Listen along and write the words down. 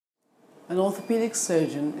An orthopedic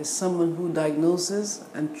surgeon is someone who diagnoses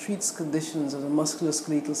and treats conditions of the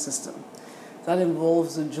musculoskeletal system. That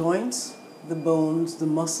involves the joints, the bones, the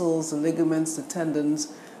muscles, the ligaments, the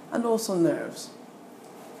tendons, and also nerves.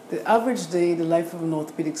 The average day in the life of an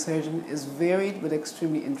orthopedic surgeon is varied but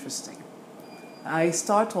extremely interesting. I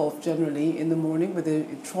start off generally in the morning with a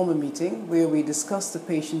trauma meeting where we discuss the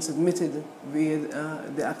patients admitted via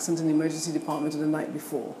the accident and emergency department the night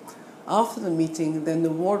before. After the meeting, then the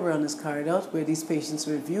ward round is carried out where these patients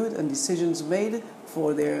are reviewed and decisions made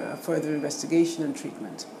for their further investigation and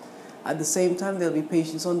treatment. At the same time, there will be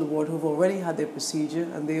patients on the ward who have already had their procedure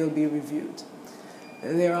and they will be reviewed.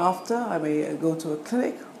 Thereafter, I may go to a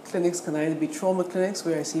clinic. Clinics can either be trauma clinics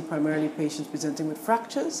where I see primarily patients presenting with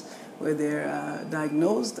fractures, where they're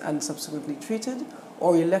diagnosed and subsequently treated,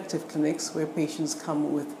 or elective clinics where patients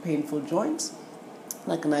come with painful joints.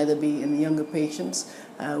 That can either be in younger patients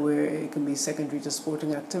where it can be secondary to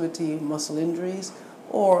sporting activity, muscle injuries,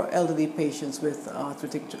 or elderly patients with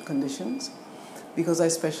arthritic conditions. Because I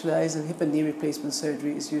specialize in hip and knee replacement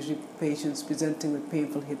surgery, it's usually patients presenting with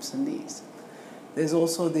painful hips and knees. There's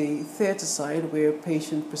also the theatre side where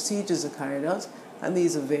patient procedures are carried out, and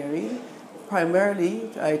these are varied. Primarily,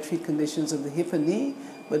 I treat conditions of the hip and knee,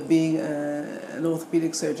 but being an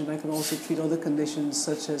orthopedic surgeon, I can also treat other conditions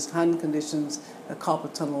such as hand conditions,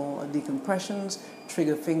 carpal tunnel decompressions,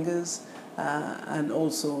 trigger fingers, and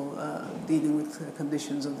also dealing with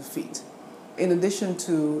conditions of the feet. In addition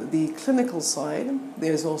to the clinical side,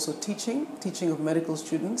 there's also teaching of medical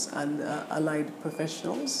students and allied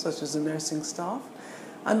professionals such as the nursing staff,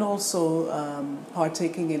 and also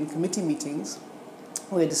partaking in committee meetings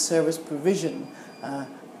where the service provision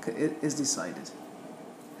is decided.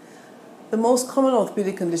 The most common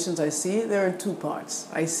orthopedic conditions I see, they're in two parts.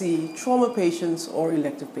 I see trauma patients or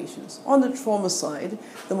elective patients. On the trauma side,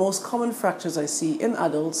 the most common fractures I see in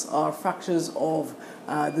adults are fractures of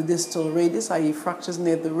the distal radius, i.e. fractures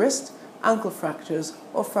near the wrist, ankle fractures,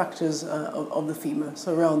 or fractures of the femur,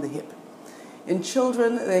 so around the hip. In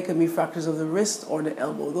children, there can be fractures of the wrist or the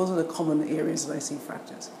elbow. Those are the common areas that I see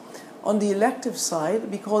fractures. On the elective side,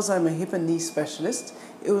 because I'm a hip and knee specialist,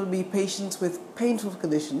 it will be patients with painful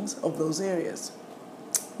conditions of those areas.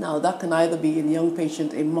 Now, that can either be in a young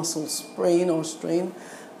patient a muscle sprain or strain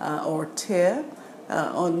or tear.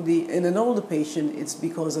 In an older patient, it's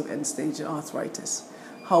because of end-stage arthritis.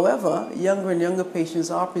 However, younger and younger patients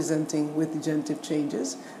are presenting with degenerative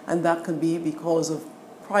changes, and that can be because of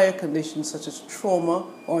prior conditions such as trauma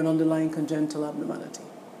or an underlying congenital abnormality.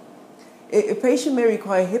 A patient may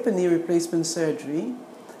require hip and knee replacement surgery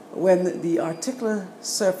when the articular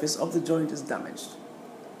surface of the joint is damaged.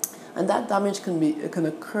 And that damage can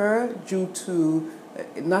occur due to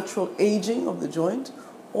natural aging of the joint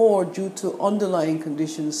or due to underlying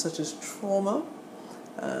conditions such as trauma,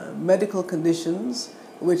 medical conditions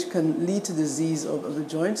which can lead to disease of the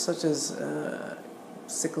joint such as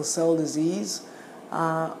sickle cell disease,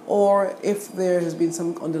 or if there has been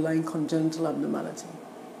some underlying congenital abnormality.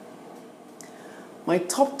 My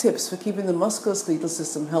top tips for keeping the musculoskeletal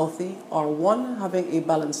system healthy are: 1, having a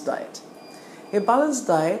balanced diet. A balanced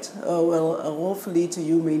diet will hopefully lead to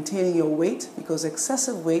you maintaining your weight, because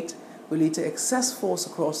excessive weight will lead to excess force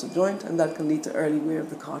across the joint, and that can lead to early wear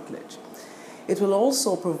of the cartilage. It will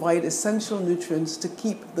also provide essential nutrients to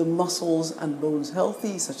keep the muscles and bones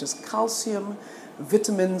healthy, such as calcium,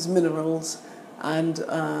 vitamins, minerals, and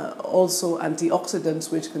also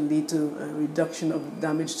antioxidants, which can lead to a reduction of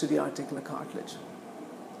damage to the articular cartilage.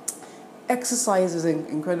 Exercise is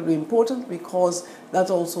incredibly important because that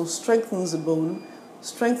also strengthens the bone,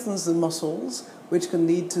 strengthens the muscles, which can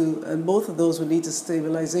lead to, and both of those will lead to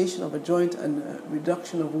stabilization of a joint and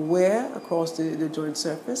reduction of wear across the joint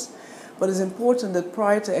surface. But it's important that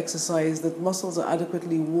prior to exercise that muscles are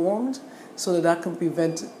adequately warmed so that can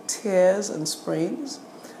prevent tears and sprains.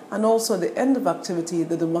 And also at the end of activity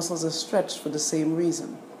that the muscles are stretched for the same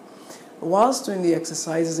reason. Whilst doing the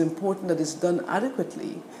exercise, it's important that it's done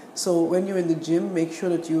adequately. So when you're in the gym, make sure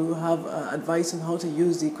that you have advice on how to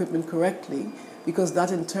use the equipment correctly, because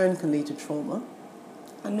that in turn can lead to trauma.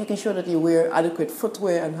 And making sure that you wear adequate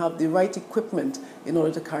footwear and have the right equipment in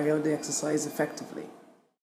order to carry out the exercise effectively.